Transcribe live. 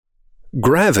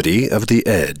Gravity of the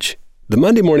Edge, the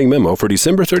Monday Morning Memo for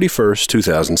December 31st,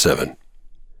 2007.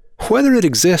 Whether it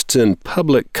exists in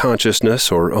public consciousness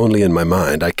or only in my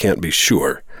mind, I can't be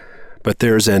sure. But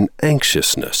there's an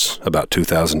anxiousness about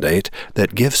 2008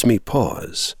 that gives me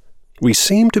pause. We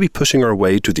seem to be pushing our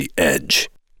way to the edge.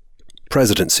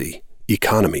 Presidency,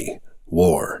 economy,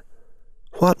 war.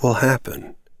 What will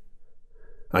happen?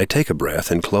 I take a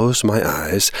breath and close my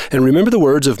eyes and remember the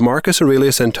words of Marcus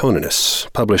Aurelius Antoninus,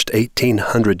 published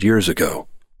 1800 years ago.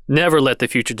 Never let the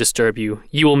future disturb you.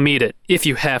 You will meet it, if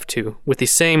you have to, with the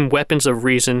same weapons of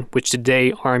reason which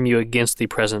today arm you against the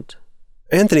present.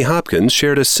 Anthony Hopkins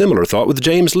shared a similar thought with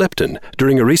James Lipton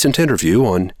during a recent interview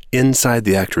on Inside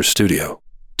the Actor's Studio.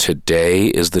 Today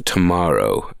is the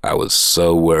tomorrow I was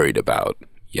so worried about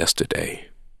yesterday.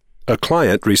 A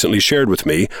client recently shared with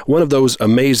me one of those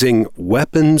amazing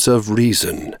weapons of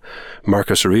reason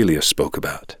Marcus Aurelius spoke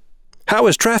about. How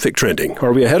is traffic trending?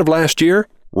 Are we ahead of last year?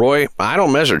 Roy, I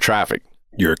don't measure traffic.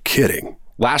 You're kidding.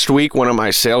 Last week, one of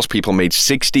my salespeople made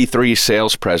 63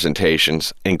 sales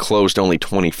presentations and closed only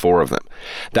 24 of them.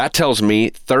 That tells me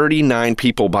 39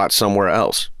 people bought somewhere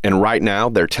else. And right now,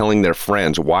 they're telling their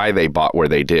friends why they bought where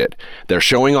they did. They're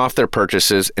showing off their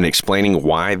purchases and explaining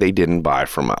why they didn't buy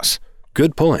from us.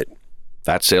 Good point.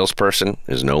 That salesperson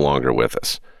is no longer with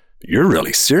us. You're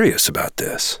really serious about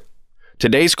this.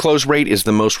 Today's close rate is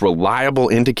the most reliable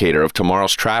indicator of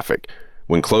tomorrow's traffic.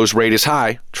 When close rate is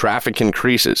high, traffic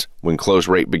increases. When close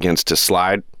rate begins to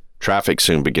slide, traffic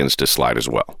soon begins to slide as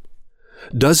well.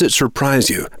 Does it surprise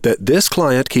you that this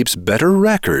client keeps better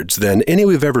records than any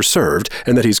we've ever served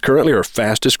and that he's currently our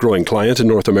fastest growing client in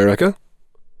North America?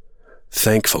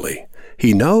 Thankfully,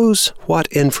 he knows what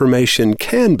information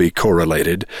can be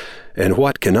correlated and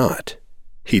what cannot.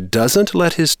 He doesn't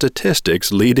let his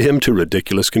statistics lead him to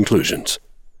ridiculous conclusions.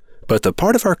 But the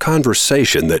part of our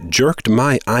conversation that jerked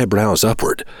my eyebrows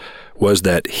upward was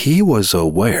that he was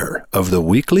aware of the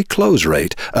weekly close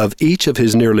rate of each of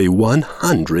his nearly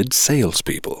 100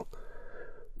 salespeople.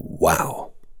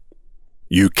 Wow.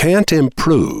 You can't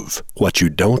improve what you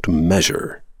don't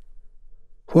measure.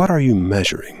 What are you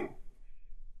measuring?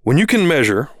 When you can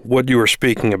measure what you are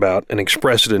speaking about and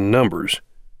express it in numbers,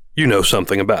 you know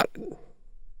something about it.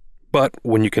 But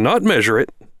when you cannot measure it,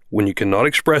 when you cannot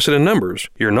express it in numbers,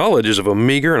 your knowledge is of a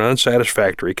meager and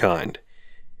unsatisfactory kind.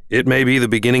 It may be the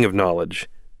beginning of knowledge,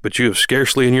 but you have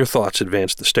scarcely in your thoughts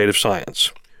advanced the state of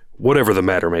science, whatever the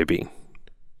matter may be.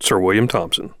 Sir William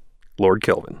Thomson, Lord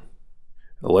Kelvin.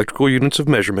 Electrical Units of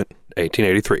Measurement,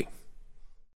 1883.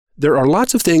 There are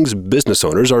lots of things business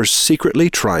owners are secretly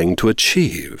trying to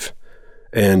achieve,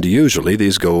 and usually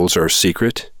these goals are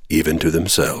secret even to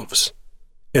themselves.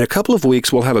 In a couple of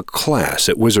weeks, we'll have a class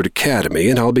at Wizard Academy,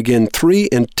 and I'll begin 3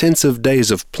 intensive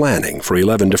days of planning for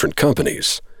 11 different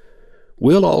companies.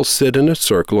 We'll all sit in a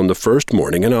circle on the first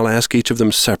morning, and I'll ask each of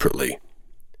them separately,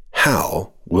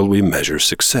 how will we measure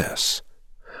success?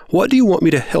 What do you want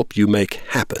me to help you make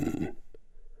happen?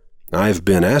 I've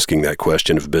been asking that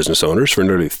question of business owners for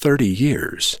nearly 30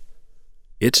 years.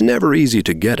 It's never easy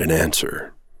to get an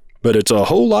answer. But it's a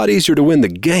whole lot easier to win the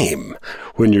game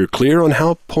when you're clear on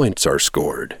how points are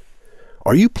scored.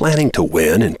 Are you planning to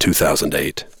win in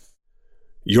 2008?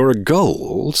 Your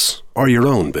goals are your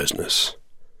own business.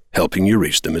 Helping you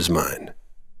reach them is mine.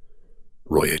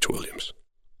 Roy H. Williams.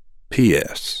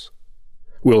 P.S.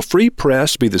 Will free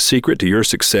press be the secret to your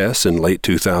success in late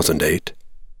 2008?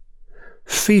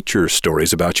 Feature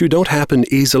stories about you don't happen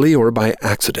easily or by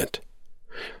accident.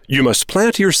 You must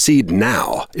plant your seed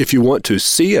now if you want to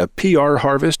see a PR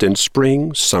harvest in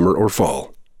spring, summer, or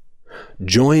fall.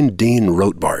 Join Dean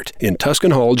Rotbart in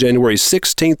Tuscan Hall January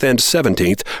 16th and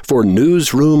 17th for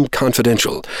Newsroom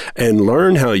Confidential and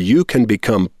learn how you can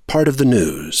become part of the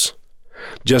news.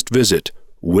 Just visit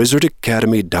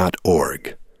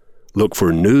wizardacademy.org. Look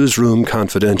for Newsroom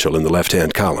Confidential in the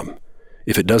left-hand column.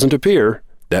 If it doesn't appear,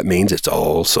 that means it's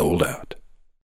all sold out.